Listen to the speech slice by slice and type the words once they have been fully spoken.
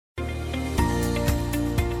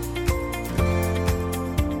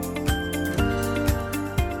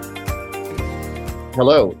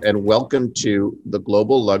Hello, and welcome to the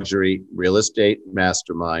Global Luxury Real Estate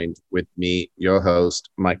Mastermind with me, your host,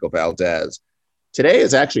 Michael Valdez. Today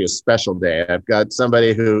is actually a special day. I've got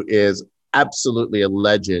somebody who is absolutely a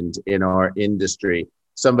legend in our industry,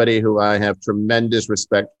 somebody who I have tremendous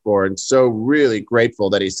respect for, and so really grateful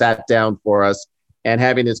that he sat down for us and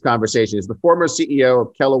having this conversation. He's the former CEO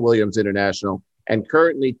of Keller Williams International and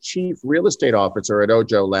currently Chief Real Estate Officer at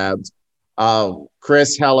Ojo Labs.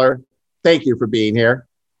 Chris Heller, thank you for being here.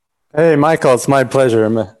 Hey, Michael, it's my pleasure.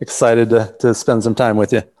 I'm excited to spend some time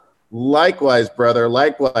with you. Likewise, brother.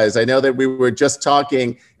 Likewise. I know that we were just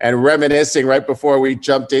talking and reminiscing right before we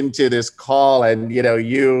jumped into this call. And,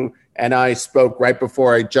 you and I spoke right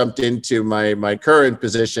before I jumped into my current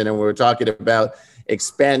position. And we were talking about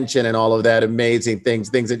expansion and all of that amazing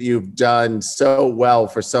things that you've done so well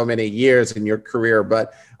for so many years in your career.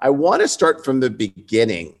 But I want to start from the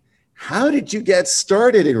beginning. How did you get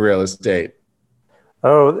started in real estate?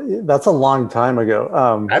 Oh, that's a long time ago.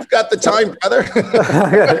 I've got the time, brother.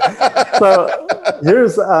 So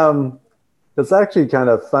here's, it's actually kind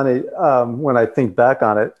of funny when I think back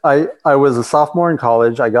on it. I was a sophomore in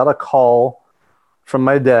college. I got a call from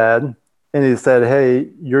my dad, and he said, hey,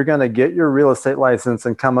 you're going to get your real estate license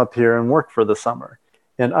and come up here and work for the summer.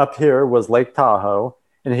 And up here was Lake Tahoe,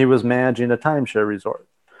 and he was managing a timeshare resort.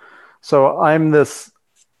 So I'm this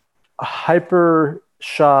hyper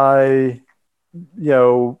shy,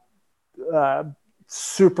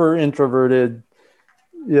 super introverted,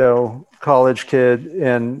 college kid.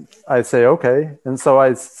 And I say, okay. And so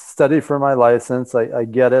I study for my license. I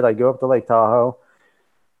get it. I go up to Lake Tahoe,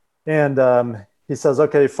 and he says,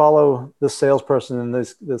 okay, follow this salesperson and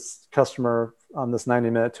this customer on this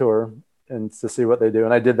 90-minute tour and to see what they do.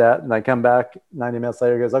 And I did that. And I come back 90 minutes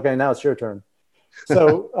later, he goes, okay, now it's your turn.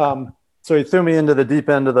 So, so he threw me into the deep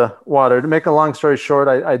end of the water. To make a long story short,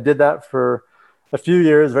 I did that for a few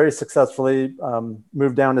years, very successfully,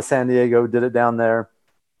 moved down to San Diego, did it down there.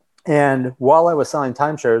 And while I was selling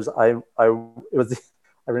timeshares,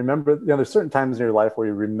 I remember, there's certain times in your life where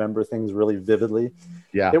you remember things really vividly.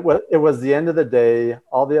 Yeah. It was the end of the day.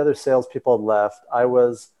 All the other salespeople had left. I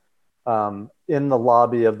was in the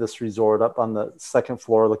lobby of this resort up on the second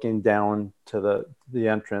floor, looking down to the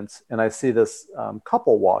entrance. And I see this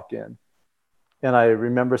couple walk in. And I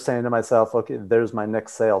remember saying to myself, okay, there's my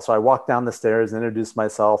next sale. So I walked down the stairs, introduced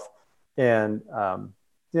myself, and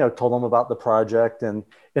told him about the project. And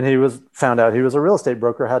he found out he was a real estate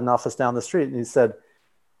broker, had an office down the street. And he said,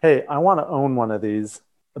 hey, I want to own one of these,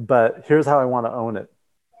 but here's how I want to own it.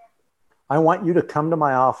 I want you to come to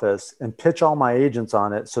my office and pitch all my agents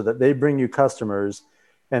on it so that they bring you customers,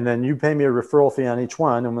 and then you pay me a referral fee on each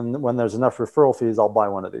one. And when there's enough referral fees, I'll buy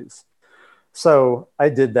one of these. So I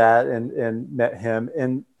did that and met him.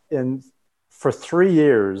 And for 3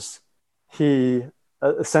 years, he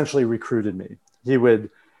essentially recruited me. He would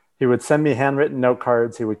send me handwritten note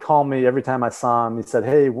cards. He would call me every time I saw him. He said,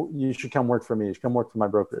 hey, you should come work for me. You should come work for my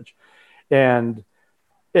brokerage. And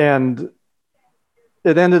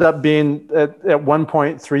it ended up being at one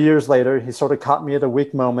point, 3 years later, he sort of caught me at a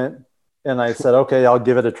weak moment. And I said, okay, I'll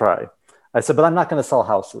give it a try. I said, but I'm not going to sell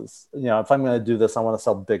houses. If I'm going to do this, I want to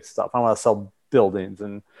sell big stuff. I want to sell buildings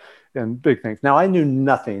and big things. Now, I knew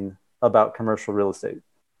nothing about commercial real estate,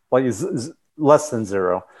 like less than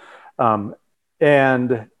zero.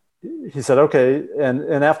 And he said, okay.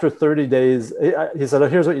 And after 30 days, he said, oh,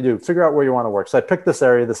 here's what you do. Figure out where you want to work. So I picked this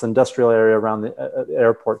area, this industrial area around the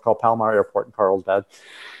airport called Palomar Airport in Carlsbad.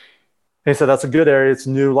 He said, that's a good area. It's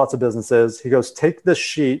new, lots of businesses. He goes, take this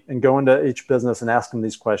sheet and go into each business and ask them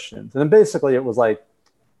these questions. And then basically it was like,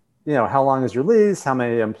 how long is your lease? How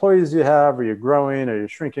many employees do you have? Are you growing? Are you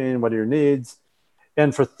shrinking? What are your needs?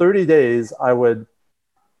 And for 30 days, I would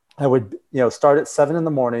start at 7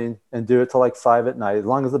 a.m. and do it till like 5 p.m, as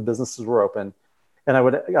long as the businesses were open. And I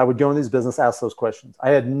would go in these businesses, ask those questions.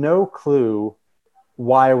 I had no clue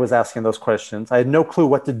why I was asking those questions. I had no clue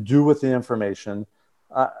what to do with the information.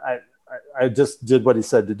 I just did what he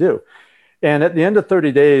said to do. And at the end of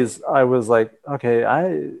 30 days, I was like, okay,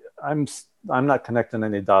 I'm not connecting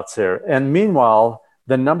any dots here. And meanwhile,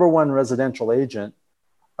 the number one residential agent,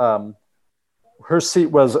 her seat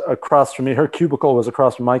was across from me. Her cubicle was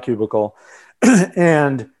across from my cubicle.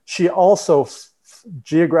 And she also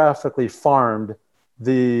geographically farmed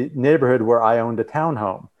the neighborhood where I owned a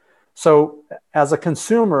townhome. So as a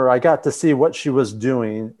consumer, I got to see what she was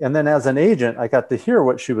doing. And then as an agent, I got to hear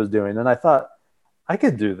what she was doing. And I thought, I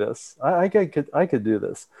could do this. I could do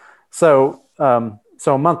this. So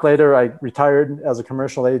a month later, I retired as a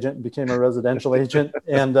commercial agent and became a residential agent.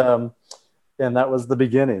 And that was the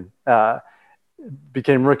beginning.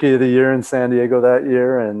 Became Rookie of the Year in San Diego that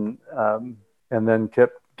year. And and then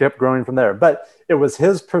kept growing from there. But it was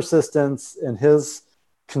his persistence and his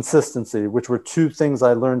consistency, which were two things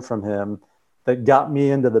I learned from him, that got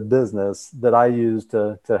me into the business that I used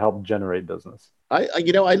to help generate business. I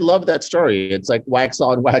love that story. It's like wax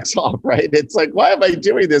on, wax off, right? It's like, why am I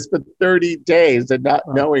doing this for 30 days and not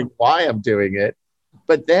knowing why I'm doing it?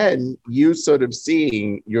 But then you sort of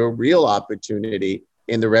seeing your real opportunity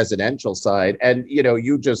in the residential side. And,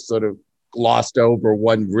 you just sort of glossed over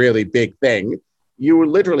one really big thing. You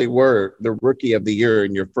literally were the rookie of the year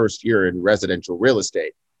in your first year in residential real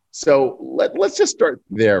estate. So let's just start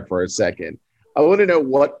there for a second. I want to know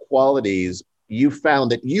what qualities you found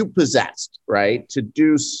that you possessed, right, to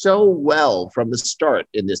do so well from the start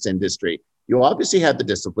in this industry. You obviously had the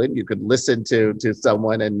discipline. You could listen to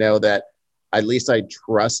someone and know that at least I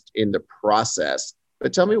trust in the process.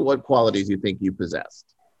 But tell me what qualities you think you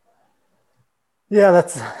possessed. Yeah,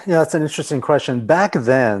 that's an interesting question. Back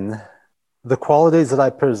then, the qualities that I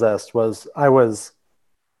possessed was I was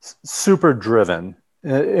super driven,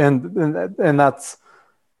 and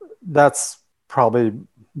that's probably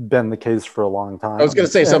been the case for a long time. I was going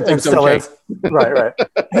to say something so right.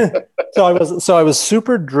 So I was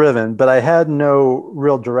super driven, but I had no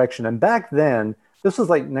real direction. And back then, this was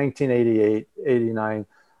like 1988, 89.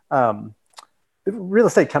 Real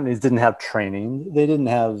estate companies didn't have training. They didn't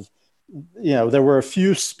have, there were a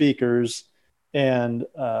few speakers and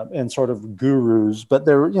sort of gurus, but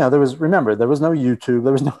there was no YouTube,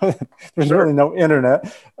 there was really no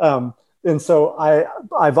internet. And so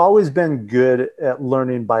I've always been good at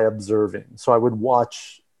learning by observing. So I would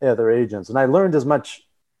watch other agents, and I learned as much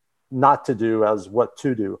not to do as what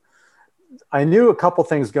to do. I knew a couple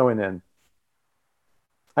things going in.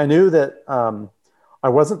 I knew that I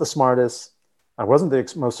wasn't the smartest. I wasn't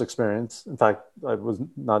the most experienced. In fact, I was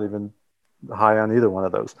not even high on either one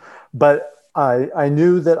of those. But I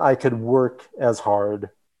knew that I could work as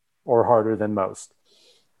hard or harder than most.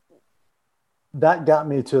 That got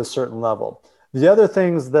me to a certain level. The other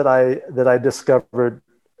things that I discovered,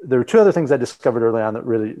 there were two other things I discovered early on that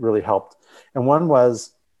really, really helped. And one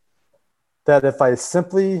was that if I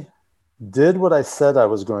simply did what I said I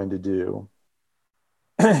was going to do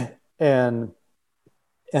and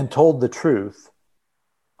told the truth,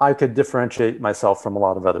 I could differentiate myself from a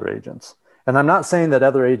lot of other agents. And I'm not saying that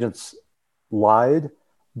other agents lied,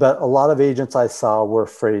 but a lot of agents I saw were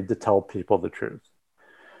afraid to tell people the truth.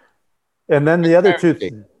 And then the other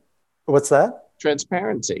two, what's that?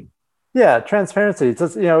 Transparency. Yeah, transparency. It's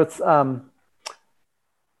just, I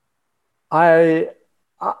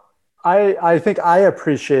think I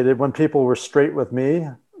appreciated when people were straight with me.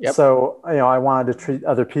 Yep. So, I wanted to treat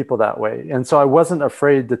other people that way. And so I wasn't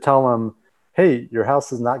afraid to tell them, hey, your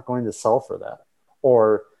house is not going to sell for that.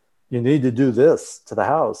 Or you need to do this to the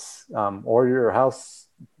house, or your house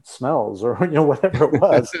smells, or whatever it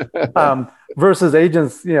was, versus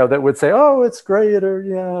agents that would say, oh, it's great,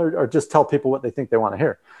 or just tell people what they think they want to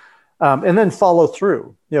hear, and then follow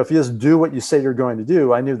through. If you just do what you say you're going to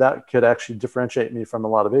do, I knew that could actually differentiate me from a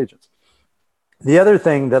lot of agents. The other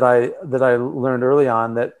thing that I learned early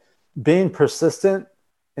on, that being persistent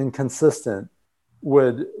and consistent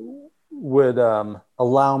would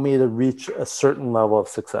allow me to reach a certain level of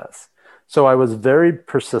success. So I was very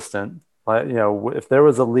persistent. If there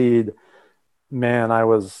was a lead, man, I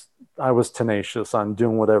was tenacious on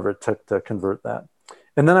doing whatever it took to convert that.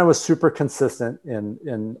 And then I was super consistent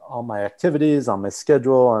in all my activities, on my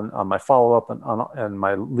schedule, and on my follow-up, and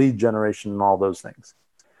my lead generation, and all those things.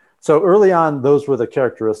 So early on, those were the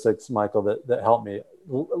characteristics, Michael, that helped me.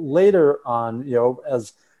 Later on,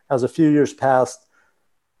 as a few years passed,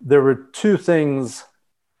 there were two things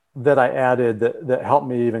that I added that helped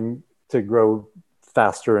me even to grow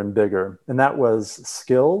faster and bigger. And that was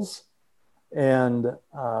skills and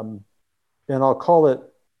I'll call it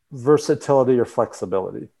versatility or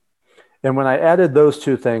flexibility. And when I added those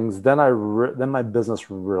two things, then my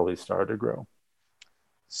business really started to grow.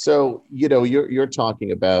 So, you're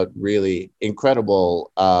talking about really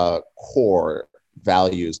incredible core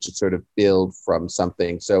values to sort of build from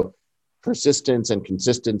something. So persistence and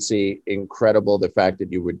consistency, incredible. The fact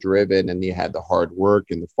that you were driven and you had the hard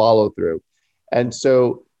work and the follow through. And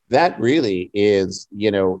so that really is,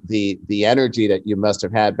 the energy that you must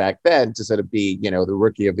have had back then to sort of be, the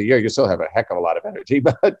rookie of the year. You still have a heck of a lot of energy,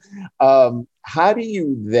 but how do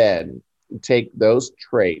you then take those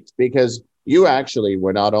traits? Because you actually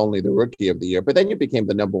were not only the rookie of the year, but then you became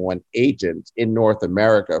the #1 agent in North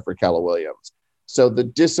America for Keller Williams. So the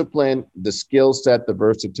discipline, the skill set, the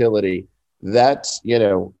versatility, that's,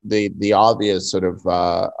 the obvious sort of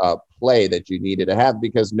play that you needed to have,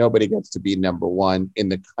 because nobody gets to be #1 in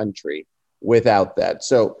the country without that.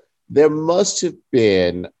 So there must have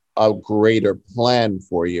been a greater plan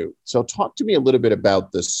for you. So talk to me a little bit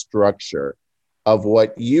about the structure of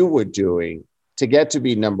what you were doing to get to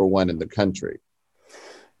be number one in the country.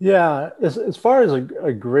 Yeah, as far as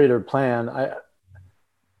a greater plan,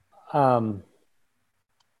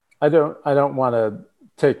 I don't want to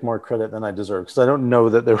take more credit than I deserve because I don't know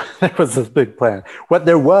that there was this big plan. What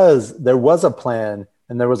there was a plan,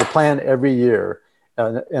 and there was a plan every year,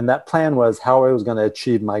 and that plan was how I was going to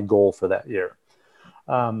achieve my goal for that year.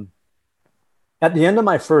 At the end of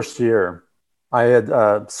my first year, I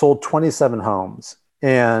had sold 27 homes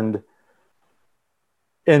and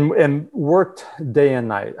worked day and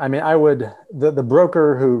night. I mean, the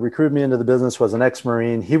broker who recruited me into the business was an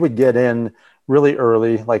ex-Marine. He would get in really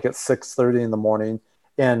early, like at 6:30 in the morning.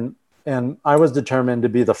 And I was determined to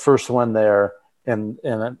be the first one there. And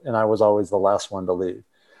I was always the last one to leave.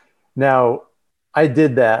 Now, I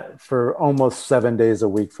did that for almost 7 days a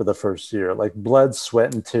week for the first year, like blood,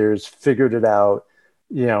 sweat, and tears, figured it out,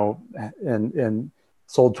 and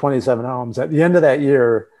sold 27 homes. At the end of that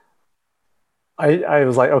year, I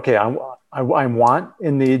was like, okay, I want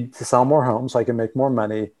and need to sell more homes so I can make more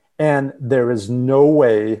money. And there is no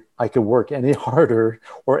way I could work any harder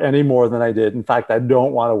or any more than I did. In fact, I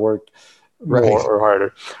don't want to work more or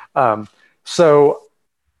harder. So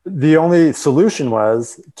the only solution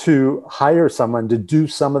was to hire someone to do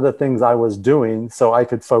some of the things I was doing so I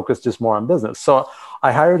could focus just more on business. So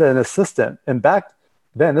I hired an assistant. And back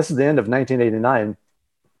then, this is the end of 1989,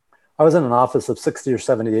 I was in an office of 60 or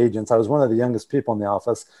 70 agents. I was one of the youngest people in the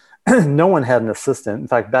office. No one had an assistant. In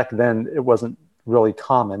fact, back then, it wasn't really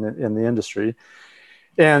common in the industry.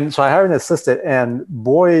 And so I hired an assistant, and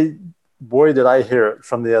boy, did I hear it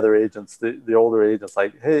from the other agents, the older agents,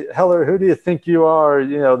 like, hey, Heller, who do you think you are?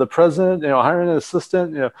 The president, hiring an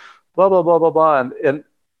assistant, blah, blah, blah, blah, blah. And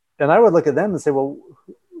I would look at them and say, well,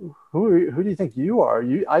 who do you think you are?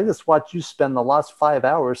 I just watched you spend the last 5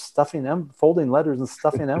 hours folding letters and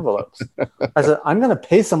stuffing envelopes. I said, I'm going to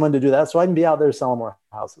pay someone to do that so I can be out there selling more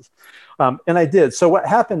houses. And I did. So what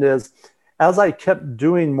happened is, as I kept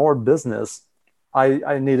doing more business,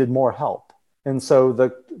 I needed more help. And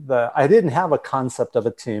so I didn't have a concept of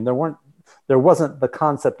a team. There wasn't the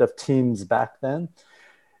concept of teams back then.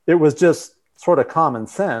 It was just sort of common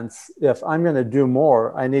sense. If I'm going to do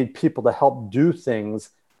more, I need people to help do things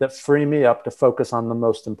that free me up to focus on the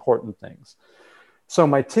most important things. So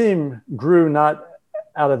my team grew not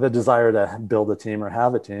out of the desire to build a team or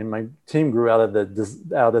have a team. My team grew out of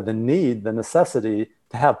the need, the necessity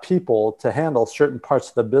to have people to handle certain parts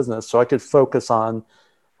of the business so I could focus on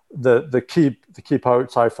the key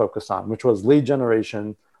parts I focused on, which was lead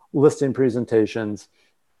generation, listing presentations,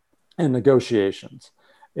 and negotiations,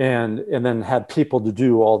 and then had people to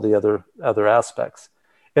do all the other aspects.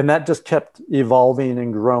 And that just kept evolving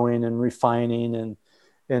and growing and refining.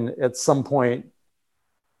 And at some point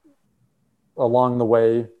along the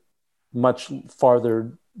way, much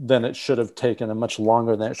farther than it should have taken and much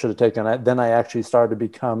longer than it should have taken, then I actually started to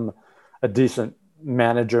become a decent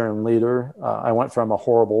manager and leader. I went from a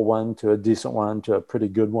horrible one to a decent one to a pretty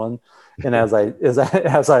good one. And as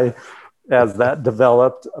that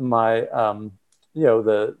developed, my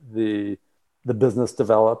the business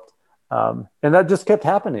developed, and that just kept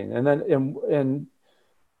happening. And then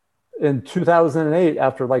in 2008,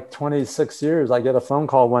 after like 26 years, I get a phone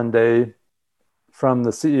call one day from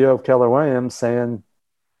the CEO of Keller Williams saying,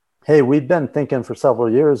 "Hey, we've been thinking for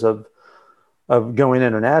several years of going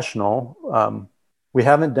international. We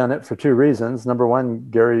haven't done it for two reasons. Number one,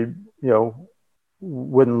 Gary,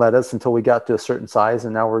 wouldn't let us until we got to a certain size,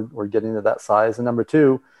 and now we're getting to that size. And number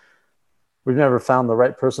two, we've never found the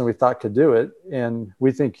right person we thought could do it, and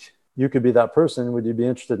we think you could be that person. Would you be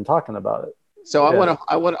interested in talking about it?" So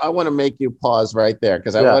I want to make you pause right there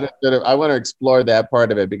because I want to explore that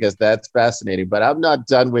part of it because that's fascinating. But I'm not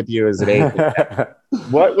done with you as an agent.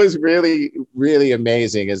 What was really, really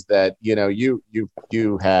amazing is that you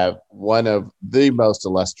have one of the most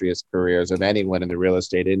illustrious careers of anyone in the real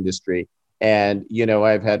estate industry, and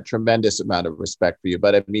I've had tremendous amount of respect for you.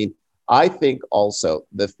 But I mean, I think also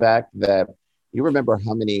the fact that you remember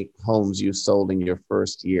how many homes you sold in your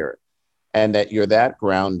first year. And that you're that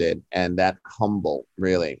grounded and that humble,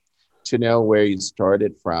 really, to know where you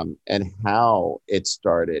started from and how it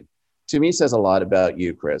started, to me says a lot about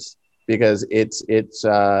you, Chris, because it's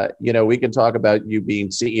we can talk about you being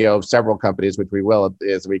CEO of several companies, which we will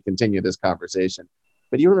as we continue this conversation,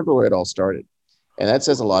 but you remember where it all started. And that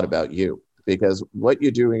says a lot about you because what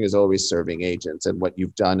you're doing is always serving agents and what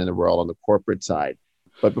you've done in the world on the corporate side.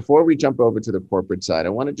 But before we jump over to the corporate side, I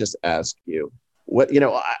want to just ask you,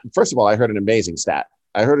 first of all, I heard an amazing stat.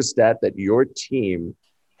 I heard a stat that your team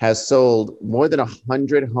has sold more than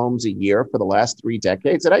 100 homes a year for the last 3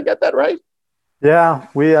 decades. Did I get that right? Yeah,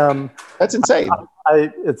 That's insane.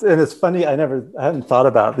 it's funny. I hadn't thought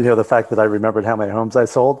about, the fact that I remembered how many homes I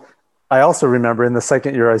sold. I also remember in the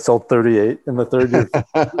second year I sold 38, in the third year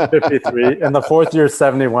 53, in the fourth year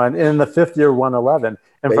 71, in the fifth year 111,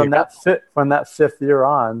 and There you from that fifth year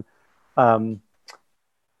on,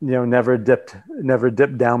 never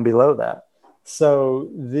dipped down below that. So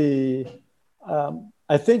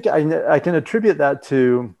I think I can attribute that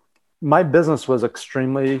to my business was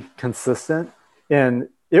extremely consistent, and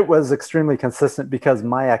it was extremely consistent because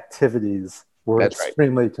my activities were That's right.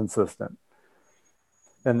 extremely consistent.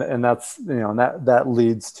 And that's, that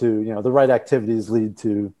leads to, the right activities lead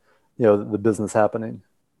to, the business happening.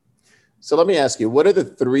 So let me ask you, what are the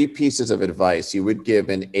 3 pieces of advice you would give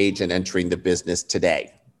an agent entering the business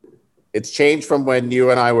today? It's changed from when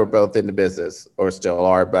you and I were both in the business, or still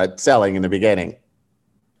are, but selling in the beginning.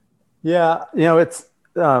 Yeah, it's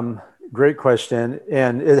great question,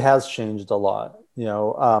 and it has changed a lot.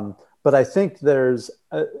 But I think there's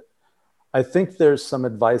some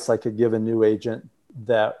advice I could give a new agent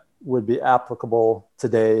that would be applicable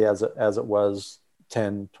today as it was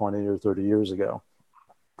 10, 20, or 30 years ago.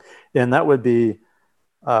 And that would be,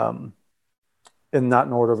 and not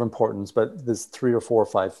in order of importance, but there's 3 or 4 or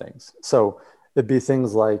 5 things. So it'd be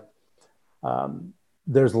things like,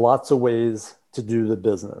 there's lots of ways to do the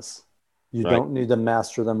business. You Right. don't need to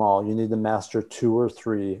master them all. You need to master 2 or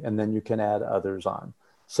 3, and then you can add others on.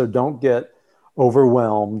 So don't get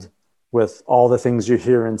overwhelmed with all the things you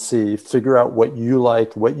hear and see. Figure out what you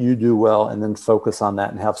like, what you do well, and then focus on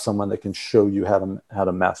that and have someone that can show you how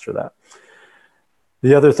to master that.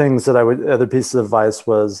 The other things that other pieces of advice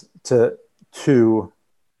was to,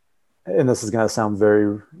 and this is going to sound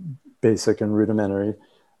very basic and rudimentary,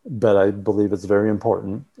 but I believe it's very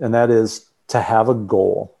important. And that is to have a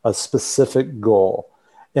goal, a specific goal,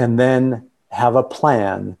 and then have a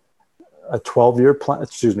plan, a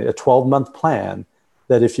 12-month plan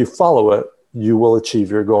that if you follow it, you will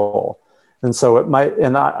achieve your goal. And so it might,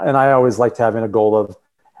 and I always liked having a goal of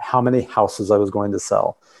how many houses I was going to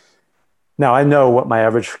sell. Now I know what my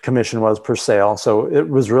average commission was per sale. So it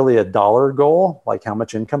was really a dollar goal, like how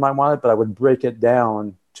much income I wanted, but I would break it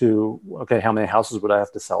down to, okay, how many houses would I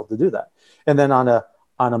have to sell to do that? And then on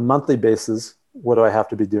a monthly basis, what do I have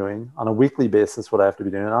to be doing? On a weekly basis, what do I have to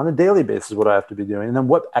be doing? On a daily basis, what do I have to be doing? And then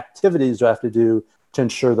what activities do I have to do to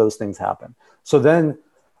ensure those things happen? So then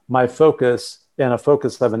my focus and a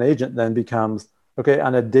focus of an agent then becomes, okay,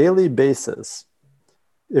 on a daily basis,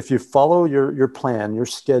 if you follow your plan, your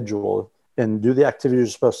schedule, and do the activities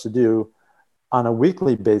you're supposed to do on a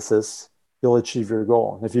weekly basis, you'll achieve your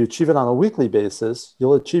goal. And if you achieve it on a weekly basis,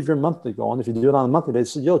 you'll achieve your monthly goal. And if you do it on a monthly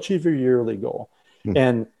basis, you'll achieve your yearly goal.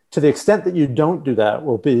 And to the extent that you don't do that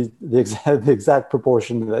will be the exact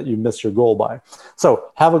proportion that you miss your goal by.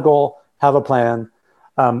 So have a goal, have a plan.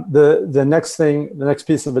 The next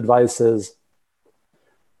piece of advice is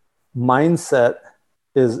mindset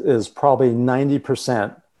is probably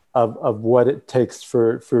 90% of what it takes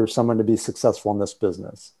for someone to be successful in this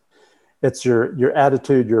business. It's your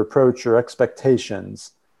attitude, your approach, your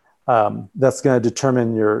expectations. That's going to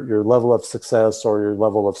determine your level of success or your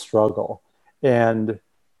level of struggle. And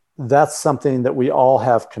that's something that we all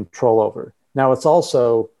have control over. Now, it's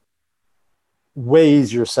also way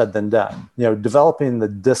easier said than done. Developing the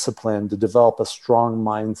discipline to develop a strong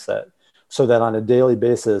mindset so that on a daily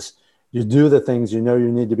basis, you do the things you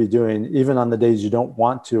need to be doing, even on the days you don't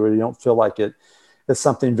want to or you don't feel like it, is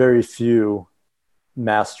something very few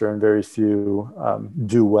master and very few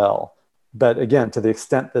do well. But again, to the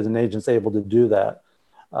extent that an agent's able to do that,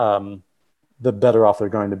 the better off they're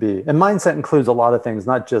going to be. And mindset includes a lot of things,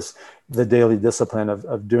 not just the daily discipline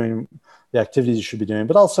of doing the activities you should be doing,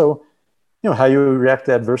 but also, how you react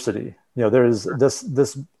to adversity. There's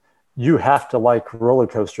this, you have to like roller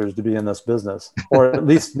coasters to be in this business, or at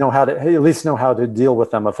least know how to deal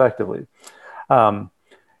with them effectively. And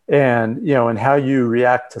how you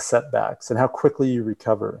react to setbacks and how quickly you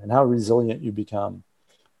recover and how resilient you become.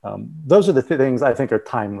 Those are the things I think are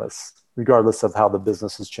timeless, regardless of how the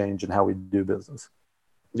business has changed and how we do business.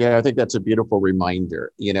 Yeah, I think that's a beautiful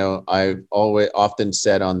reminder. I've often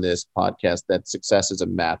said on this podcast that success is a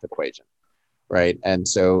math equation, right? And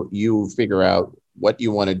so you figure out what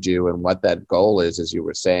you want to do and what that goal is, as you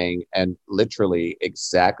were saying, and literally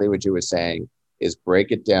exactly what you were saying is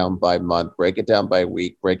break it down by month, break it down by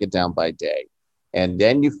week, break it down by day. And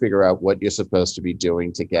then you figure out what you're supposed to be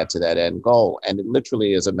doing to get to that end goal. And it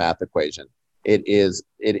literally is a math equation. It is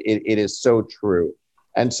so true.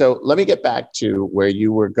 And so let me get back to where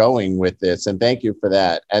you were going with this, and thank you for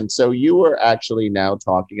that. And so you were actually now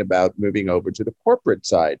talking about moving over to the corporate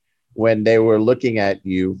side when they were looking at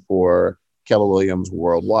you for Keller Williams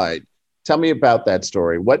Worldwide. Tell me about that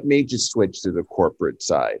story. What made you switch to the corporate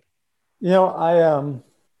side? I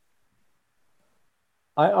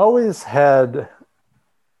always had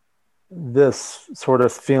this sort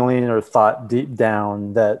of feeling or thought deep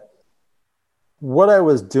down that what I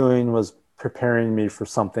was doing was preparing me for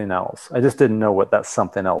something else. I just didn't know what that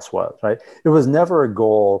something else was, right? It was never a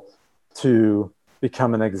goal to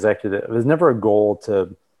become an executive. It was never a goal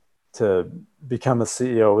to become a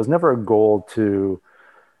CEO. It was never a goal to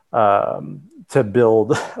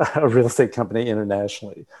build a real estate company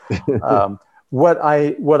internationally. What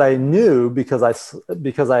I knew because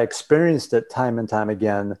I experienced it time and time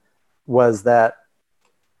again was that,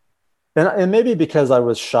 and maybe because I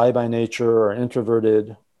was shy by nature or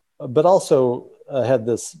introverted, but also had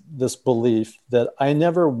this belief that I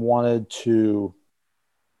never wanted to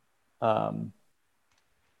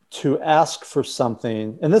ask for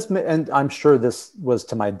something, and I'm sure this was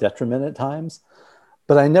to my detriment at times,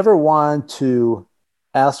 but I never wanted to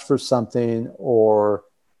ask for something or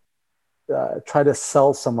try to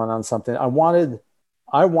sell someone on something. I wanted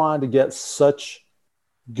to get such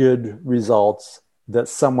good results that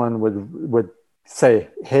someone would say,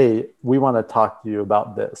 "Hey, we want to talk to you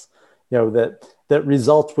about this." That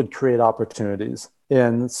results would create opportunities.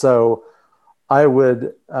 And so I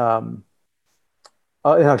would, I'll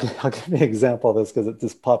give you an example of this because it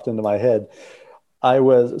just popped into my head.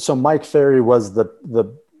 So Mike Ferry was the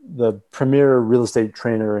premier real estate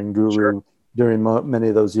trainer and guru. Sure. During many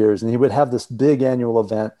of those years. And he would have this big annual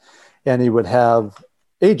event, and he would have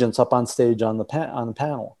agents up on stage on the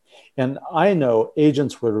panel. And I know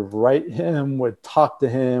agents would write him, would talk to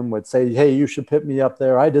him, would say, "Hey, you should put me up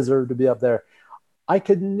there. I deserve to be up there." I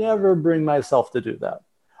could never bring myself to do that,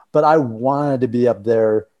 but I wanted to be up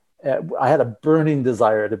there. I had a burning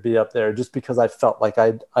desire to be up there just because I felt like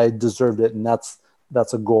I deserved it. And that's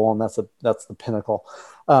a goal, and that's the pinnacle.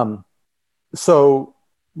 So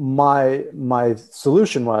my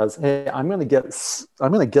solution was, hey, I'm going to get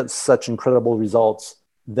such incredible results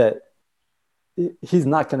that he's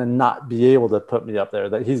not going to not be able to put me up there,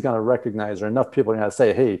 that he's going to recognize, or enough people are going to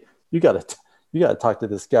say, "Hey, you got to talk to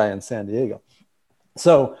this guy in San Diego."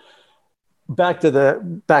 So back to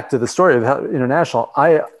the story of how international,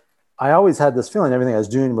 I always had this feeling everything I was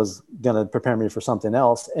doing was going to prepare me for something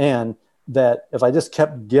else. And that if I just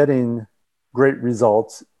kept getting great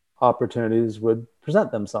results, opportunities would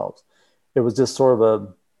present themselves. It was just sort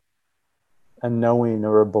of a knowing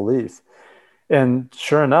or a belief. And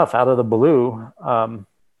sure enough, out of the blue,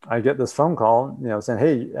 I get this phone call, saying,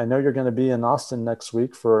 "Hey, I know you're going to be in Austin next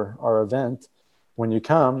week for our event. When you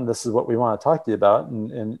come, this is what we want to talk to you about,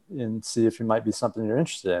 and see if it might be something you're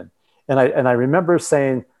interested in." And I remember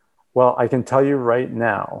saying, "Well, I can tell you right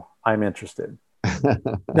now, I'm interested."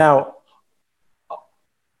 Now,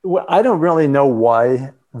 I don't really know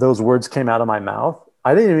why those words came out of my mouth.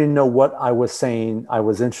 I didn't even know what I was saying I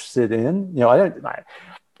was interested in.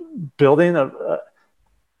 Building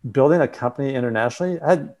a company internationally.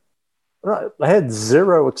 I had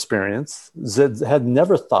zero experience. Had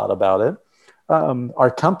never thought about it. Our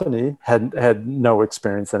company had no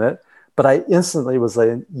experience in it. But I instantly was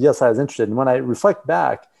saying, yes, I was interested. And when I reflect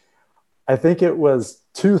back, I think it was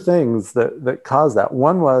two things that caused that.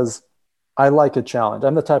 One was, I like a challenge.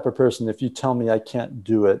 I'm the type of person, if you tell me I can't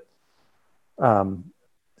do it,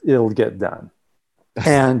 it'll get done.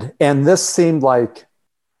 And this seemed like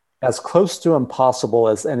as close to impossible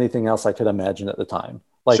as anything else I could imagine at the time.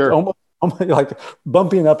 Like sure. almost like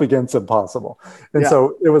bumping up against impossible. And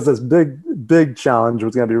so it was this big challenge. It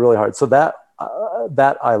was going to be really hard. So that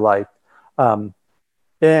I liked. And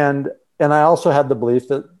I also had the belief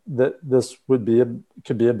that this could be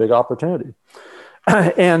a big opportunity.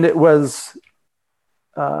 And it was,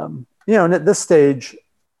 and at this stage,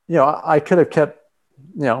 I could have kept,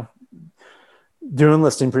 doing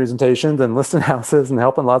listing presentations and listing houses and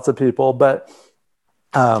helping lots of people, but,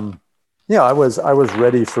 I was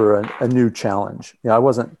ready for a new challenge. I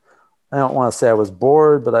don't want to say I was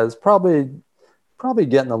bored, but I was probably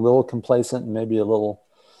getting a little complacent and maybe a little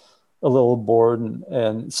bored.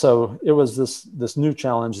 And so it was this new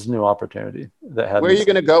challenge, this new opportunity that had. Where are you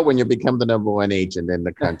going to go when you become the number one agent in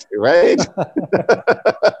the country, right?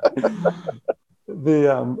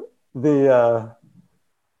 Well,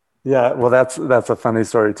 that's a funny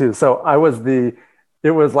story too. So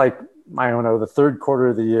it was like, I don't know, the third quarter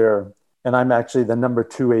of the year, and I'm actually the number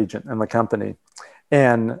 2 agent in the company.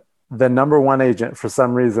 And the number 1 agent, for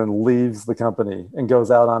some reason, leaves the company and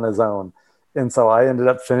goes out on his own. And so I ended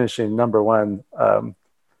up finishing number one,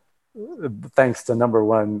 thanks to number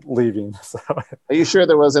one leaving. So Are you sure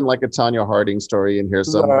there wasn't like a Tanya Harding story in here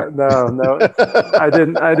somewhere? no. I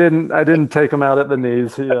didn't take him out at the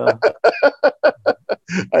knees. Yeah.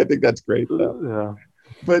 I think that's great though. Yeah.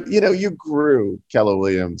 But you know, you grew Keller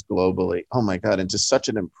Williams globally. Oh my God, into such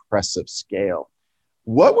an impressive scale.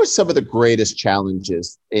 What were some of the greatest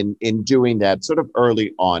challenges in doing that sort of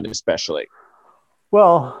early on, especially?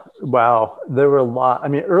 Well, wow, there were a lot. I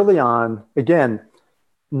mean, early on, again,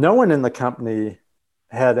 no one in the company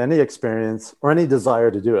had any experience or any desire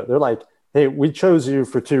to do it. They're like, hey, we chose you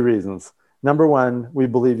for two reasons. Number one, we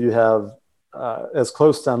believe you have as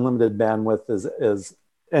close to unlimited bandwidth as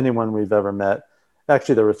anyone we've ever met.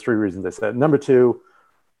 Actually, there were three reasons they said. Number two,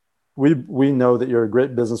 we know that you're a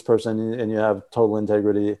great business person and you have total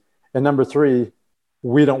integrity. And number three,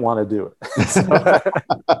 we don't want to do it.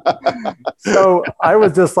 So I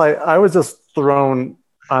was just thrown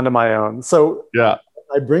onto my own. So yeah,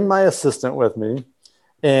 I bring my assistant with me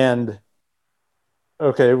and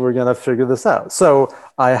okay, we're going to figure this out. So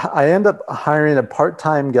I end up hiring a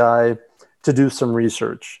part-time guy to do some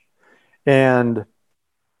research. And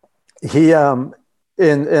he, and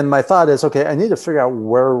my thought is, okay, I need to figure out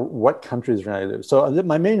what countries we're going to do. So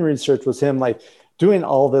my main research was him like doing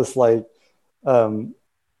all this like,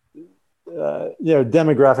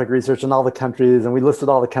 demographic research in all the countries, and we listed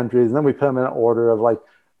all the countries, and then we put them in an order of like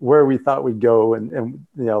where we thought we'd go, and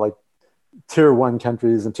like tier 1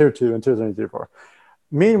 countries and tier 2 and tier 3 and tier 4.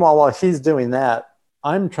 Meanwhile, while he's doing that,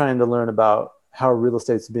 I'm trying to learn about how real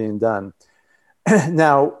estate's being done.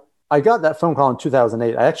 Now, I got that phone call in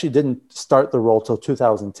 2008. I actually didn't start the role till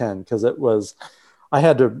 2010 because I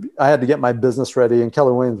had to get my business ready, and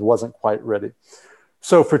Keller Williams wasn't quite ready.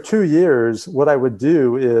 So for 2 years, what I would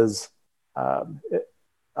do is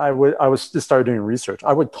I was just started doing research.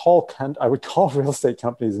 I would call real estate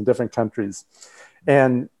companies in different countries,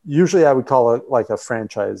 and usually I would call it like a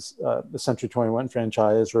franchise, a Century 21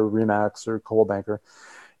 franchise or Remax or Coldwell Banker,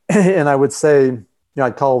 and I would say,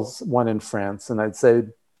 I'd call one in France, and I'd say,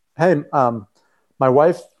 hey, my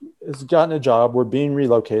wife has gotten a job. We're being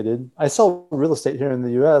relocated. I sell real estate here in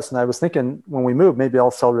the U.S., and I was thinking when we move, maybe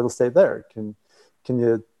I'll sell real estate there. Can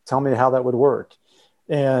you tell me how that would work?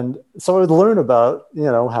 And so I would learn about,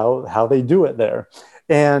 how they do it there.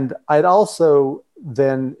 And I'd also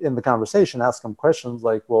then in the conversation ask them questions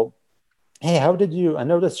like, well, hey, I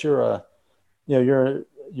noticed you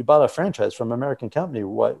bought a franchise from an American company.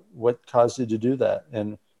 What caused you to do that?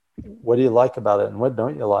 And what do you like about it? And what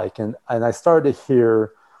don't you like? And I started to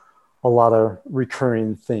hear a lot of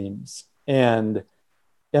recurring themes. And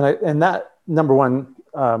that, number one,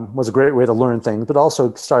 was a great way to learn things, but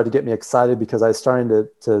also started to get me excited because I was starting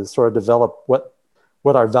to sort of develop what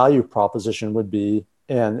our value proposition would be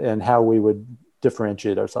and how we would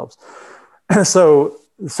differentiate ourselves. So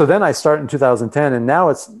then I start in 2010, and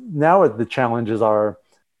now the challenges are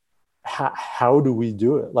how do we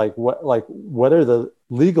do it? What are the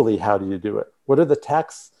legally, how do you do it? What are the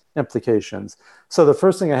tax implications? So the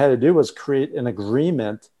first thing I had to do was create an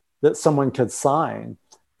agreement that someone could sign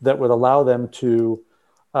that would allow them to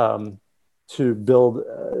build,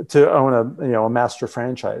 to own a master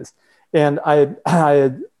franchise. And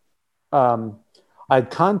I'd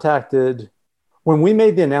contacted, when we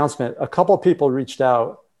made the announcement, a couple of people reached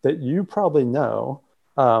out that you probably know,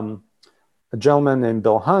 a gentleman named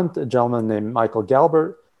Bill Hunt, a gentleman named Michael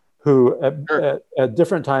Galbert, who at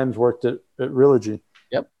different times worked at Realogy.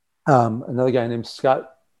 Yep. Another guy named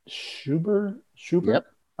Scott Schubert. Yep.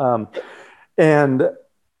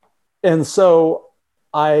 And so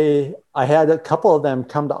I had a couple of them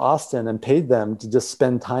come to Austin and paid them to just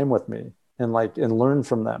spend time with me and learn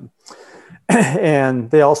from them.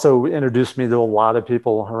 And they also introduced me to a lot of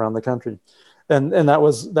people around the country. And that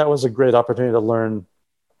was a great opportunity to learn,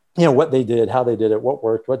 what they did, how they did it, what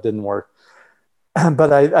worked, what didn't work.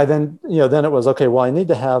 But I then, then it was, okay, well, I need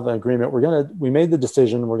to have an agreement. We made the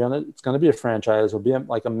decision. It's going to be a franchise. It'll be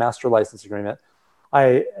like a master license agreement.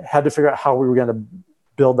 I had to figure out how we were going to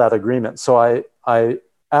build that agreement. So I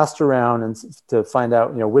asked around and to find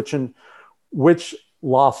out, which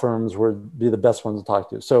law firms would be the best ones to talk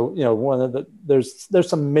to. So, there's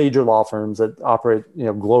some major law firms that operate,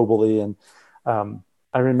 globally. And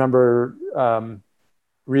I remember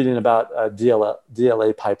reading about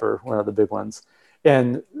DLA Piper, one of the big ones,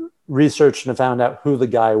 and researched and found out who the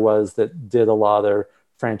guy was that did a lot of their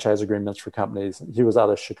franchise agreements for companies. He was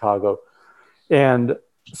out of Chicago. And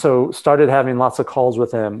so started having lots of calls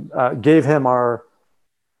with him, gave him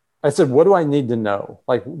I said, what do I need to know?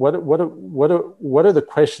 Like, what are the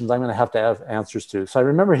questions I'm going to have answers to? So I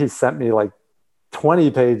remember he sent me like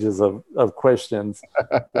 20 pages of questions.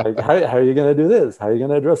 Like, how are you going to do this? How are you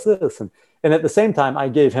going to address this? And at the same time, I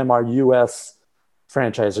gave him our US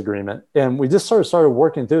franchise agreement. And we just started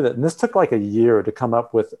working through that. And this took like a year to come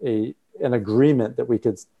up with an agreement that we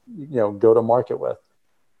could, go to market with.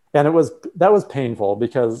 And that was painful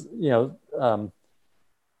because,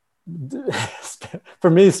 for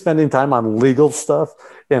me, spending time on legal stuff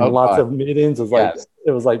and lots of meetings is like,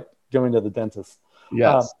 it was like going to the dentist.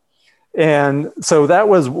 Yes. And so that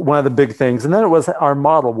was one of the big things. And then it was our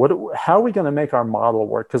model. How are we going to make our model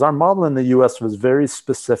work? Because our model in the US was very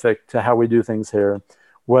specific to how we do things here,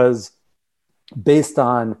 was based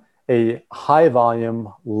on a high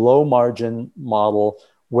volume, low margin model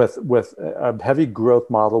with a heavy growth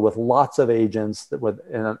model with lots of agents that would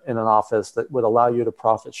in an office that would allow you to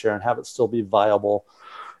profit share and have it still be viable,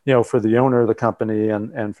 for the owner of the company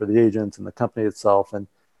and for the agents and the company itself. And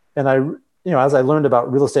I, as I learned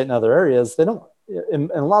about real estate in other areas, they don't, in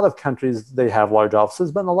a lot of countries, they have large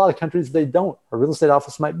offices, but in a lot of countries, they don't. A real estate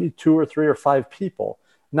office might be 2 or 3 or 5 people,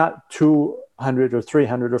 not 200 or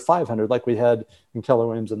 300 or 500 like we had in Keller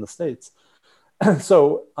Williams in the States.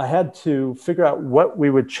 So I had to figure out what we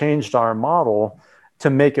would change to our model to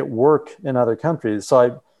make it work in other countries.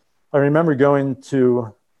 So I remember going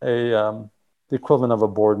to the equivalent of a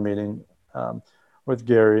board meeting with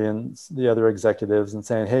Gary and the other executives and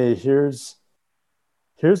saying, hey, here's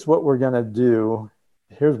what we're going to do.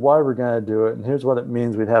 Here's why we're going to do it. And here's what it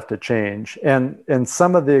means we'd have to change. And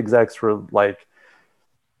some of the execs were like,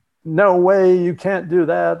 no way, you can't do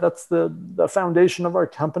that. That's the foundation of our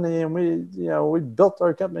company. And we built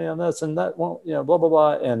our company on this and that won't, blah, blah,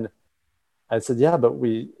 blah. And I said, yeah, but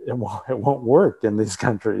it won't work in these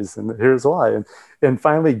countries. And here's why. And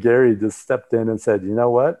finally, Gary just stepped in and said, you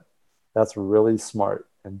know what? That's really smart.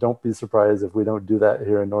 And don't be surprised if we don't do that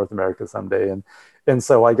here in North America someday. And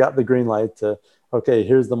so I got the green light to, okay,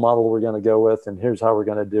 here's the model we're going to go with, and here's how we're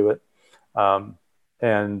going to do it.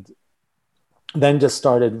 And then just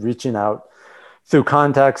started reaching out through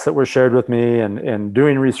contacts that were shared with me and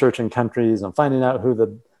doing research in countries and finding out who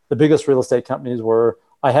the biggest real estate companies were.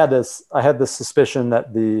 I had this suspicion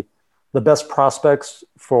that the best prospects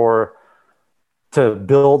to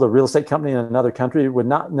build a real estate company in another country would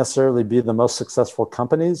not necessarily be the most successful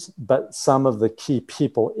companies, but some of the key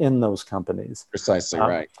people in those companies. Precisely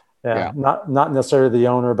right. Yeah. Not necessarily the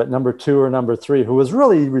owner, but number 2 or number 3, who was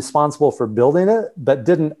really responsible for building it, but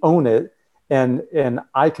didn't own it. And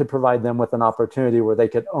I could provide them with an opportunity where they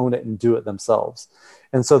could own it and do it themselves.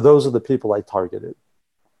 And so those are the people I targeted.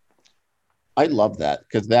 I love that,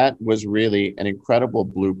 because that was really an incredible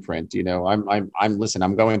blueprint. I'm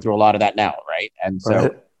going through a lot of that now, right? And so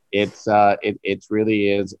right. It really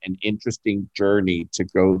is an interesting journey to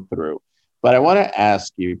go through. But I want to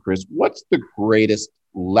ask you, Chris, what's the greatest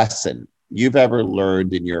lesson you've ever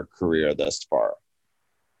learned in your career thus far?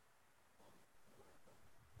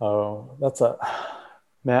 Oh,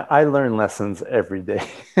 man, I learn lessons every day.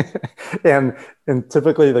 and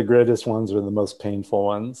typically the greatest ones are the most painful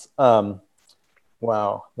ones.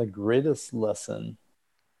 Wow, the greatest lesson.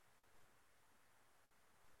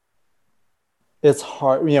 It's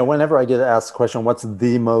hard, whenever I get asked the question, what's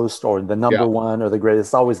the most or the number one or the greatest,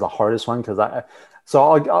 it's always the hardest one, because I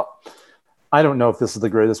don't know if this is the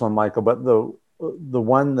greatest one, Michael, but the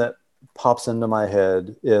one that pops into my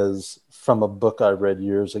head is from a book I read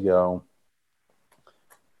years ago.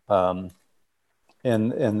 And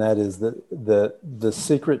that is that the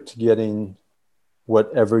secret to getting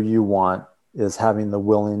whatever you want is having the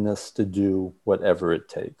willingness to do whatever it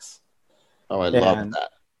takes. Oh, I love that.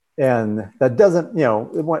 And that doesn't,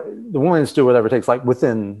 the willingness to do whatever it takes, like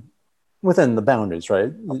within the boundaries,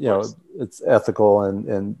 right? It's ethical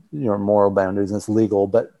and moral boundaries, and it's legal,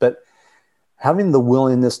 but having the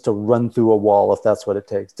willingness to run through a wall, if that's what it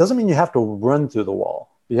takes, doesn't mean you have to run through the wall.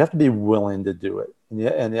 You have to be willing to do it, and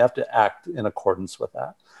you have to act in accordance with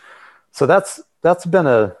that. So that's been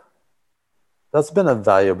a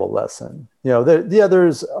valuable lesson. The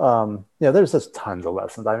others, there's just tons of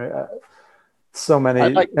lessons. I mean, so many. I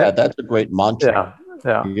like that. That's a great mantra.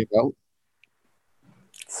 Yeah.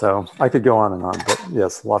 So I could go on and on, but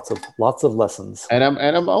yes, lots of lessons. And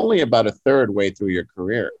I'm only about a third way through your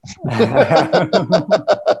career.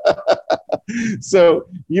 So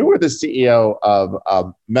you were the CEO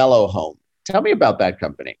of Mellow Home. Tell me about that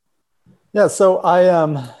company. Yeah. So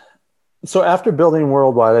so after building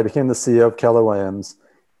worldwide, I became the CEO of Keller Williams,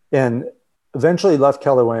 and eventually left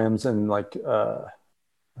Keller Williams in I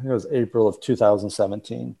think it was April of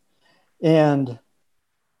 2017, and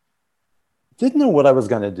didn't know what I was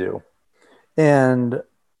going to do, and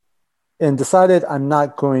decided I'm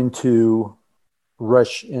not going to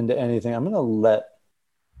rush into anything. I'm going to let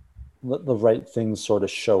the right things sort of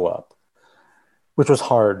show up, which was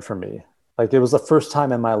hard for me. Like, it was the first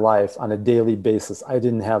time in my life on a daily basis I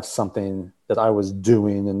didn't have something that I was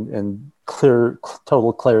doing and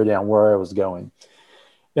total clarity on where I was going.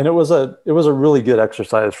 And it was a really good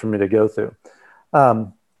exercise for me to go through.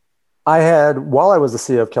 While I was the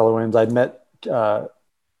CEO of Keller Williams, I'd met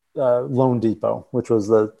Loan Depot, which was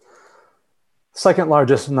the second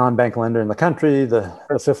largest non-bank lender in the country, the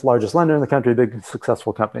fifth largest lender in the country, big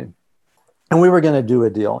successful company. And we were going to do a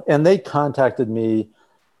deal. And they contacted me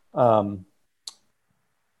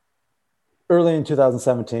early in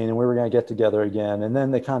 2017, and we were going to get together again. And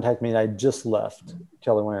then they contacted me, and I just left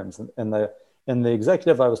Keller Williams. And the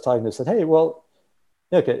executive I was talking to said, "Hey, well,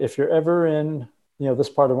 okay, if you're ever in this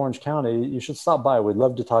part of Orange County, you should stop by. We'd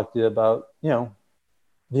love to talk to you about the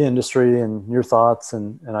industry and your thoughts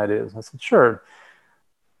and ideas." I said, "Sure."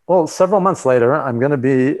 Well, several months later, I'm going to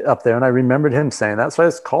be up there, and I remembered him saying that. So I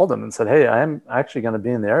just called him and said, "Hey, I am actually going to be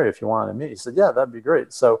in the area if you want to meet." He said, "Yeah, that'd be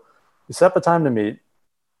great." So we set up a time to meet.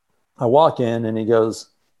 I walk in, and he goes,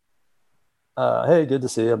 "Hey, good to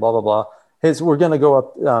see you, blah, blah, blah. Hey, so we're going to go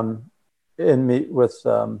up and meet with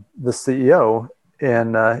the CEO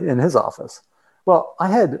in his office." Well,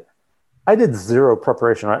 I did zero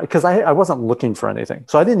preparation, right? Because I wasn't looking for anything.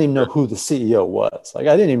 So I didn't even know who the CEO was. Like,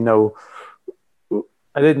 I didn't even know,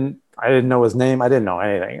 I didn't know his name. I didn't know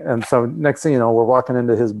anything. And so next thing you know, we're walking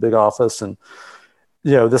into his big office, and,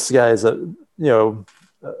 this guy is a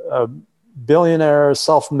billionaire,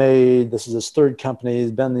 self-made. This is his third company.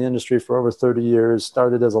 He's been in the industry for over 30 years,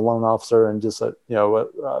 started as a loan officer, and just a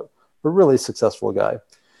really successful guy.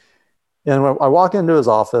 And when I walk into his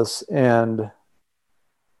office, and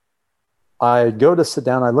I go to sit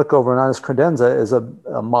down, I look over, and on his credenza is a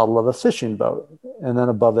model of a fishing boat. And then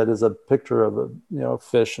above it is a picture of a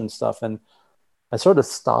fish and stuff. And I sort of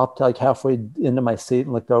stopped like halfway into my seat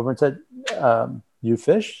and looked over and said, "You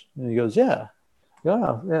fish?" And he goes, "Yeah."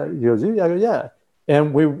 "Yeah, yeah." He goes, "You?" I go, "Yeah."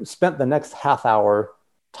 And we spent the next half hour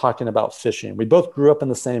talking about fishing. We both grew up in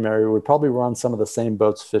the same area. We probably were on some of the same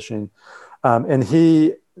boats fishing. And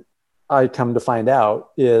I come to find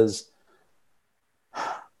out, is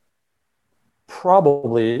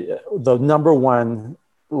probably the number one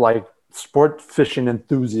sport fishing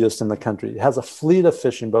enthusiast in the country. He has a fleet of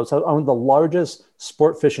fishing boats, owned the largest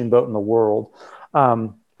sport fishing boat in the world.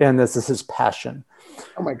 And this is his passion.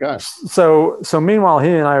 Oh my gosh. So meanwhile, he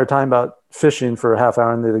and I are talking about fishing for a half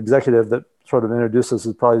hour, and the executive that sort of introduced us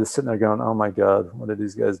is probably just sitting there going, "Oh my God, what are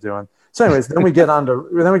these guys doing?" So anyways, then we get on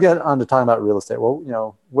to talking about real estate.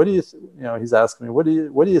 Well, what do you, he's asking me, what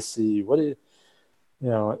do you see? What do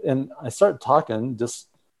you, and I start talking, just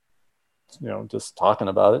talking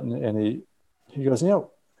about it. And he goes,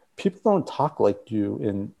 "People don't talk like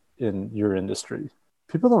you in your industry.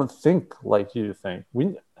 People don't think like you think.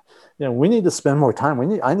 We need to spend more time. We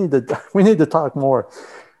need to talk more.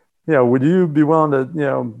 Would you be willing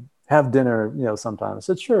to, have dinner, sometime?" I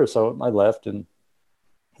said, "Sure." So I left, and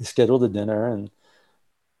he scheduled a dinner and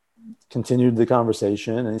continued the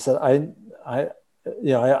conversation. And he said, I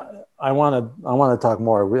want to talk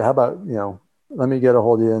more. How about, let me get a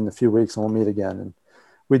hold of you in a few weeks and we'll meet again." And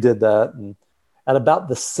we did that. And at about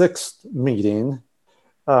the sixth meeting,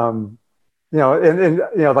 and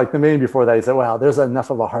like the meeting before that, he said, "Wow, there's enough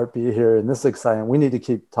of a heartbeat here, and this is exciting. We need to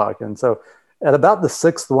keep talking." So at about the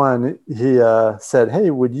sixth one, he said,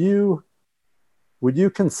 "Hey, would you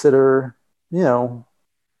consider,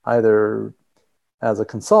 either as a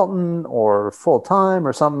consultant or full-time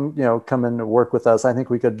or something, come in to work with us? I think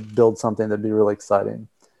we could build something that'd be really exciting."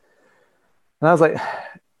 And I was like,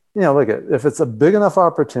 look, if it's a big enough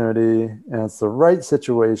opportunity and it's the right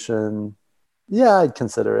situation, yeah, I'd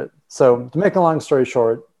consider it. So to make a long story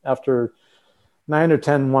short, after 9 or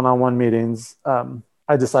 10 one-on-one meetings,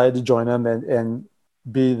 I decided to join him and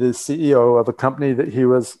be the CEO of a company that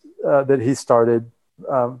he started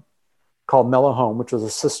called Mellow Home, which was a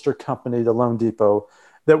sister company to Loan Depot.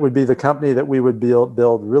 That would be the company that we would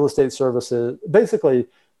build real estate services, basically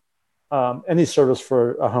any service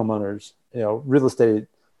for homeowners, real estate,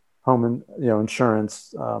 home,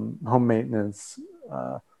 insurance, home maintenance,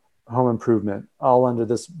 home improvement, all under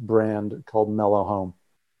this brand called Mellow Home.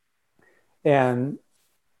 And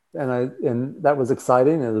that was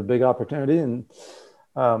exciting. It was a big opportunity. And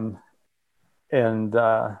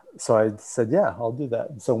so I said, yeah, I'll do that.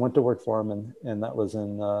 And so I went to work for him, and that was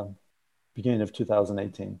in beginning of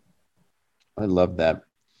 2018. I love that.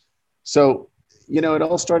 So, it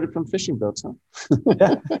all started from fishing boats, huh?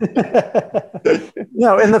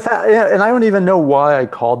 Yeah. And I don't even know why I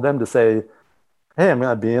called them to say, "Hey, I'm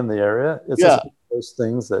going to be in the area." It's just those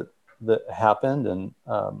things that that happened. And,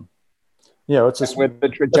 it's just where the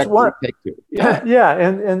trajectory takes you. Yeah. Yeah.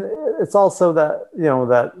 And it's also that,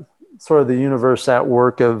 that sort of the universe at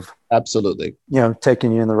work of absolutely,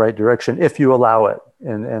 taking you in the right direction if you allow it.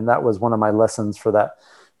 And that was one of my lessons for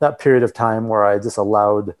that period of time where I just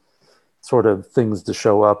allowed sort of things to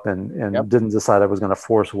show up and didn't decide I was going to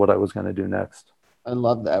force what I was going to do next. I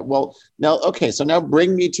love that. Well, now, okay, so now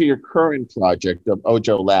bring me to your current project of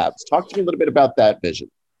Ojo Labs. Talk to me a little bit about that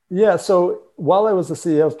vision. Yeah, so while I was the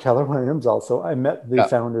CEO of Keller Williams also, I met the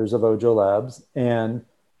founders of Ojo Labs and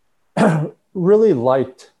really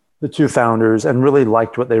liked the two founders and really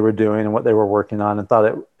liked what they were doing and what they were working on, and thought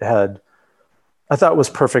it was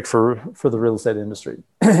perfect for the real estate industry.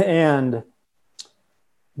 And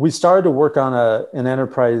we started to work on an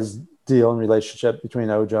enterprise deal and relationship between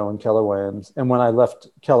Ojo and Keller Williams. And when I left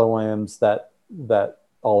Keller Williams, that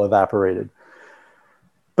all evaporated.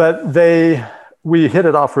 But we hit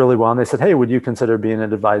it off really well. And they said, hey, would you consider being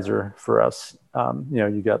an advisor for us?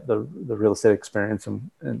 You got the real estate experience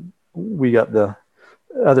and we got the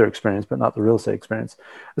other experience, but not the real estate experience.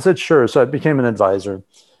 I said, sure. So I became an advisor,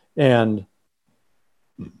 and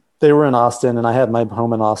they were in Austin, and I had my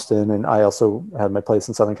home in Austin, and I also had my place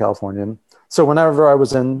in Southern California. So whenever I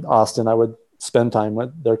was in Austin, I would spend time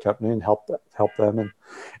with their company and help them.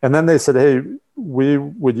 And then they said, hey,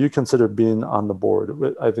 would you consider being on the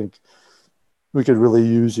board? I think we could really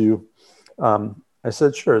use you. I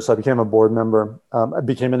said, sure. So I became a board member. I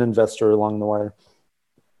became an investor along the way.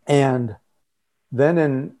 And then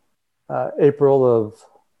in April of,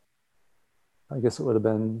 I guess it would have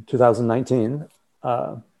been 2019,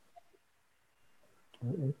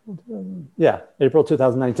 April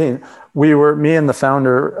 2019, me and the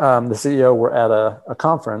founder, the CEO, were at a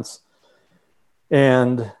conference,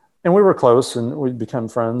 and we were close, and we'd become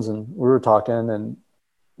friends, and we were talking, and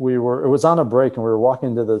it was on a break, and we were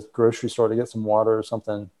walking to the grocery store to get some water or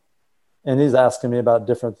something, and he's asking me about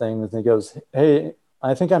different things, and he goes, hey,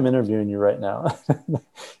 I think I'm interviewing you right now.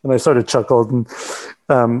 And I sort of chuckled, and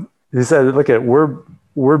he said, look,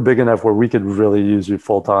 we're big enough where we could really use you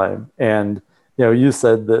full time, and you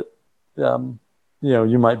said that,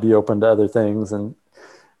 you might be open to other things. And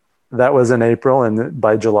that was in April. And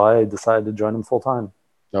by July, I decided to join them full time.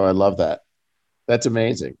 Oh, I love that. That's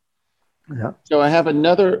amazing. Yeah. So I have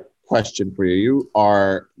another question for you. You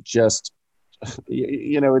are just,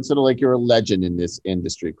 it's sort of like you're a legend in this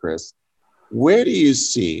industry, Chris. Where do you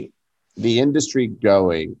see the industry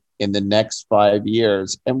going in the next 5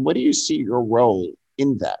 years? And what do you see your role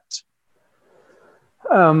in that?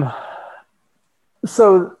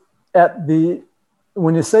 So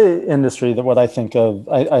when you say industry, that what I think of,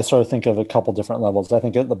 I sort of think of a couple different levels. I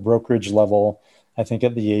think at the brokerage level, I think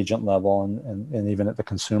at the agent level, and even at the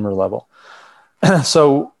consumer level.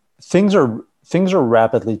 So things are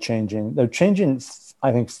rapidly changing. They're changing,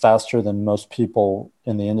 I think, faster than most people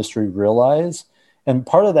in the industry realize. And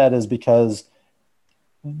part of that is because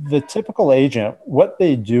the typical agent, what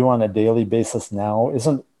they do on a daily basis now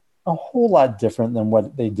isn't a whole lot different than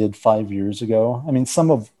what they did 5 years ago. I mean,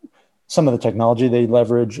 some of the technology they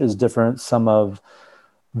leverage is different. Some of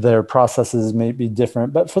their processes may be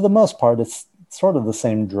different, but for the most part, it's sort of the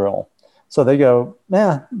same drill. So they go,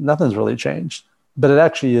 nothing's really changed, but it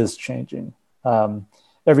actually is changing.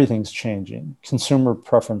 Everything's changing. Consumer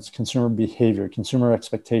preference, consumer behavior, consumer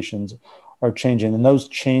expectations are changing. And those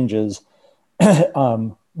changes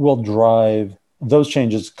will drive, those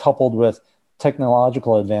changes coupled with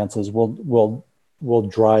technological advances will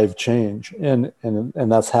drive change, and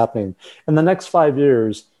that's happening. In the next 5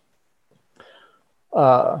 years,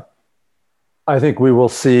 I think we will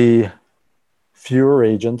see fewer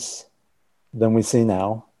agents than we see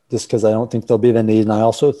now, just because I don't think there'll be the need, and I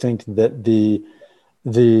also think that the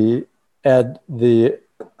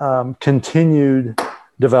continued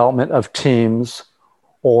development of teams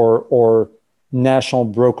or national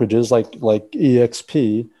brokerages like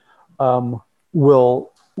EXP will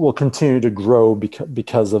continue to grow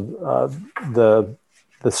because of the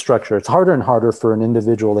structure. It's harder and harder for an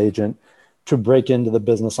individual agent to break into the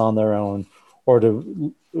business on their own or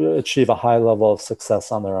to achieve a high level of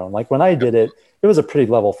success on their own. Like when I did it, it was a pretty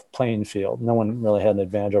level playing field. No one really had an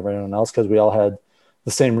advantage over anyone else because we all had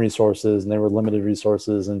the same resources, and they were limited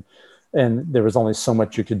resources, and there was only so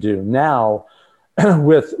much you could do. Now,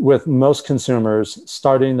 with most consumers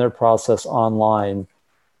starting their process online,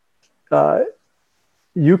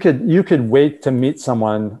 you could wait to meet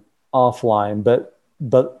someone offline,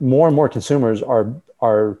 but more and more consumers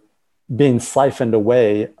are being siphoned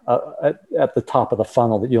away at the top of the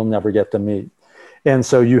funnel that you'll never get to meet. And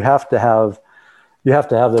so you have to have you have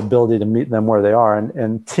to have the ability to meet them where they are.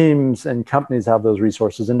 And teams and companies have those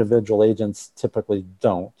resources. Individual agents typically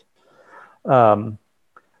don't.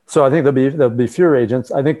 So I think there'll be fewer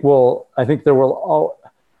agents.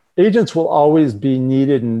 Agents will always be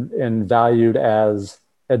needed and valued as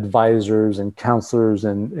advisors and counselors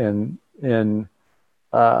and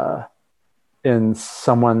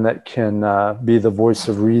someone that can be the voice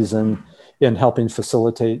of reason in helping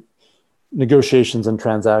facilitate negotiations and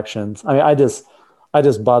transactions. I mean, I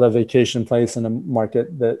just bought a vacation place in a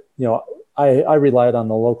market that, I relied on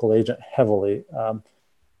the local agent heavily.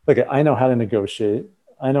 Look, I know how to negotiate.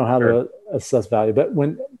 I know how to assess value,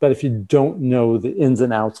 but if you don't know the ins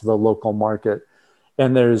and outs of the local market,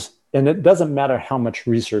 and it doesn't matter how much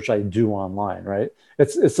research I do online, right?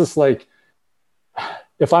 It's just like,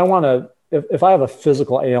 if I have a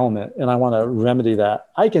physical ailment and I want to remedy that,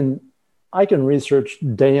 I can research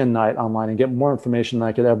day and night online and get more information than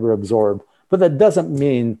I could ever absorb. But that doesn't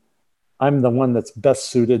mean I'm the one that's best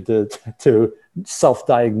suited to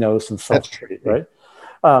self-diagnose and self-treat, right?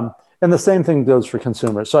 And the same thing goes for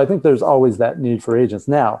consumers. So I think there's always that need for agents.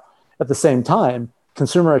 Now, at the same time,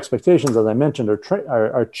 consumer expectations, as I mentioned,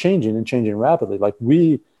 are changing and changing rapidly. Like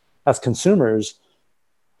we, as consumers,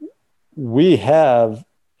 we have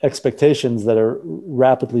expectations that are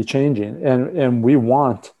rapidly changing, and we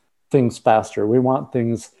want things faster. We want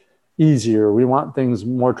things easier. We want things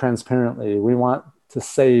more transparently. We want to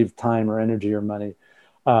save time or energy or money.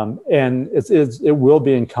 And it will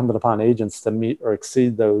be incumbent upon agents to meet or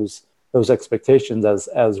exceed those expectations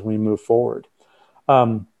as we move forward.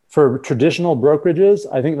 For traditional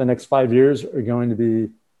brokerages, I think the next 5 years are going to be,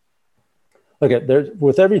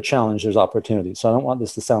 with every challenge, there's opportunity. So I don't want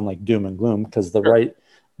this to sound like doom and gloom, because the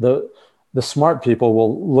smart people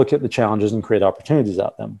will look at the challenges and create opportunities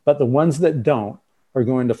out of them. But the ones that don't are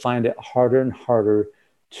going to find it harder and harder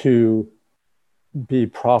to be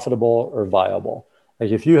profitable or viable.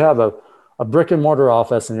 Like if you have a brick and mortar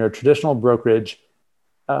office and you're a traditional brokerage,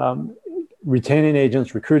 retaining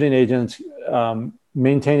agents, recruiting agents,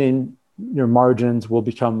 maintaining your margins will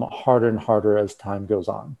become harder and harder as time goes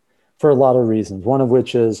on, for a lot of reasons. One of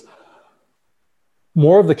which is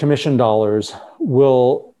more of the commission dollars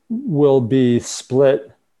will be split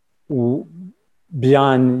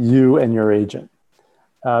beyond you and your agent.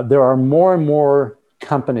 There are more and more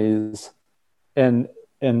companies, and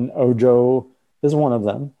Ojo is one of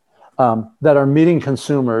them, that are meeting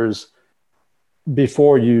consumers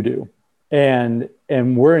before you do. And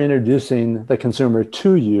we're introducing the consumer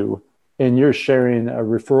to you, and you're sharing a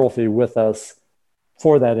referral fee with us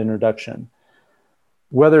for that introduction.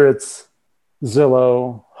 Whether it's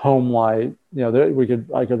Zillow, HomeLight,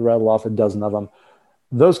 I could rattle off a dozen of them.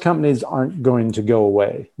 Those companies aren't going to go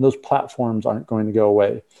away. Those platforms aren't going to go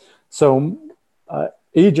away. So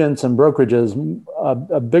agents and brokerages,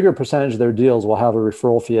 a bigger percentage of their deals will have a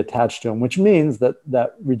referral fee attached to them, which means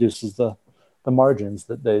that reduces the margins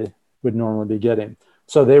that they would normally be getting.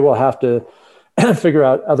 So they will have to figure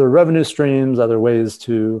out other revenue streams, other ways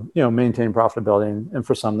to maintain profitability, and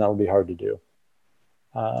for some that will be hard to do.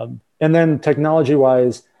 And then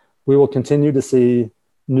technology-wise, we will continue to see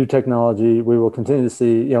new technology. We will continue to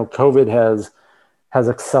see, COVID has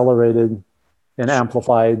accelerated and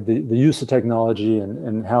amplified the use of technology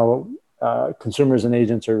and how consumers and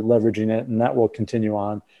agents are leveraging it, and that will continue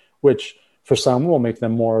on, which for some will make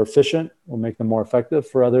them more efficient, will make them more effective.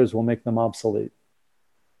 For others, will make them obsolete.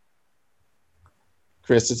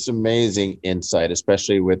 Chris, it's amazing insight,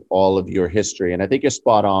 especially with all of your history. And I think you're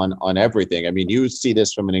spot on everything. I mean, you see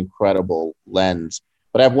this from an incredible lens.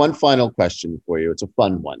 But I have one final question for you. It's a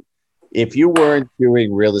fun one. If you weren't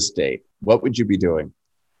doing real estate, what would you be doing?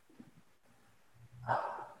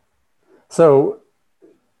 So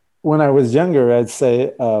when I was younger, I'd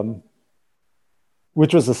say,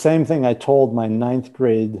 which was the same thing I told my ninth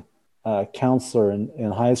grade counselor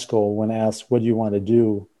in high school when asked, what do you want to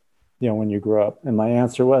do, when you grow up? And my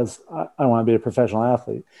answer was, I want to be a professional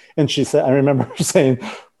athlete. And she said, I remember her saying,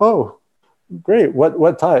 oh, great.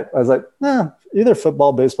 What type? I was like, either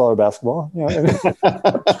football, baseball, or basketball.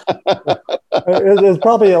 It was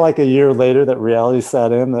probably like a year later that reality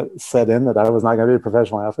set in that I was not going to be a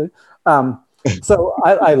professional athlete. So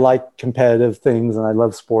I like competitive things and I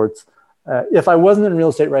love sports. If I wasn't in real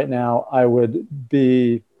estate right now, I would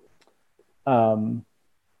be, I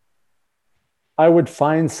would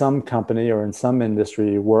find some company or in some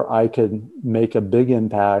industry where I could make a big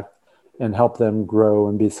impact and help them grow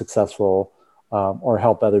and be successful, or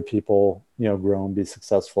help other people, grow and be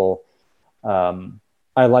successful.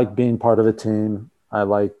 I like being part of a team. I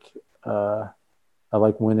like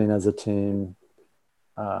winning as a team.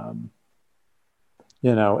 At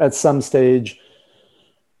some stage,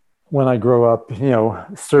 when I grow up,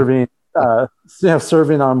 serving,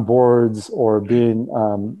 serving on boards or being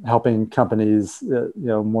helping companies,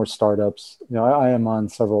 more startups. I am on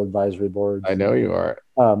several advisory boards. I know you are.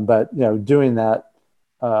 But doing that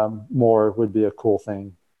more would be a cool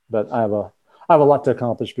thing. But I have a lot to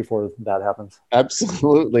accomplish before that happens.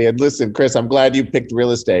 Absolutely. And listen, Chris, I'm glad you picked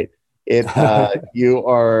real estate. You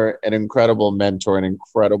are an incredible mentor, an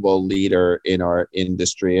incredible leader in our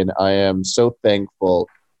industry. And I am so thankful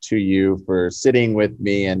to you for sitting with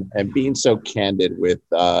me and being so candid with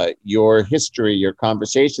your history, your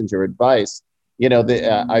conversations, your advice.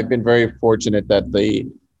 I've been very fortunate that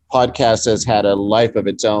the podcast has had a life of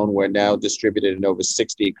its own. We're now distributed in over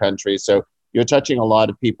 60 countries. So you're touching a lot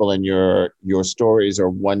of people, and your stories are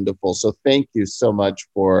wonderful. So thank you so much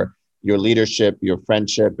for your leadership, your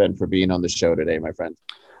friendship, and for being on the show today, my friend.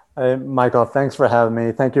 Hey, Michael, thanks for having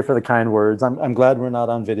me. Thank you for the kind words. I'm glad we're not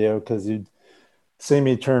on video, because you'd see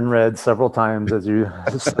me turn red several times as you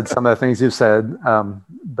said some of the things you've said.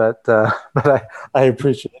 But I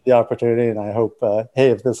appreciate the opportunity, and I hope, hey,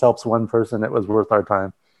 if this helps one person, it was worth our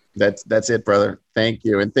time. That's it, brother. Thank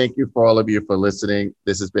you. And thank you for all of you for listening.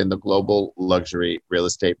 This has been the Global Luxury Real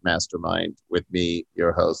Estate Mastermind with me,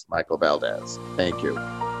 your host, Michael Valdez. Thank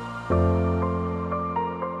you.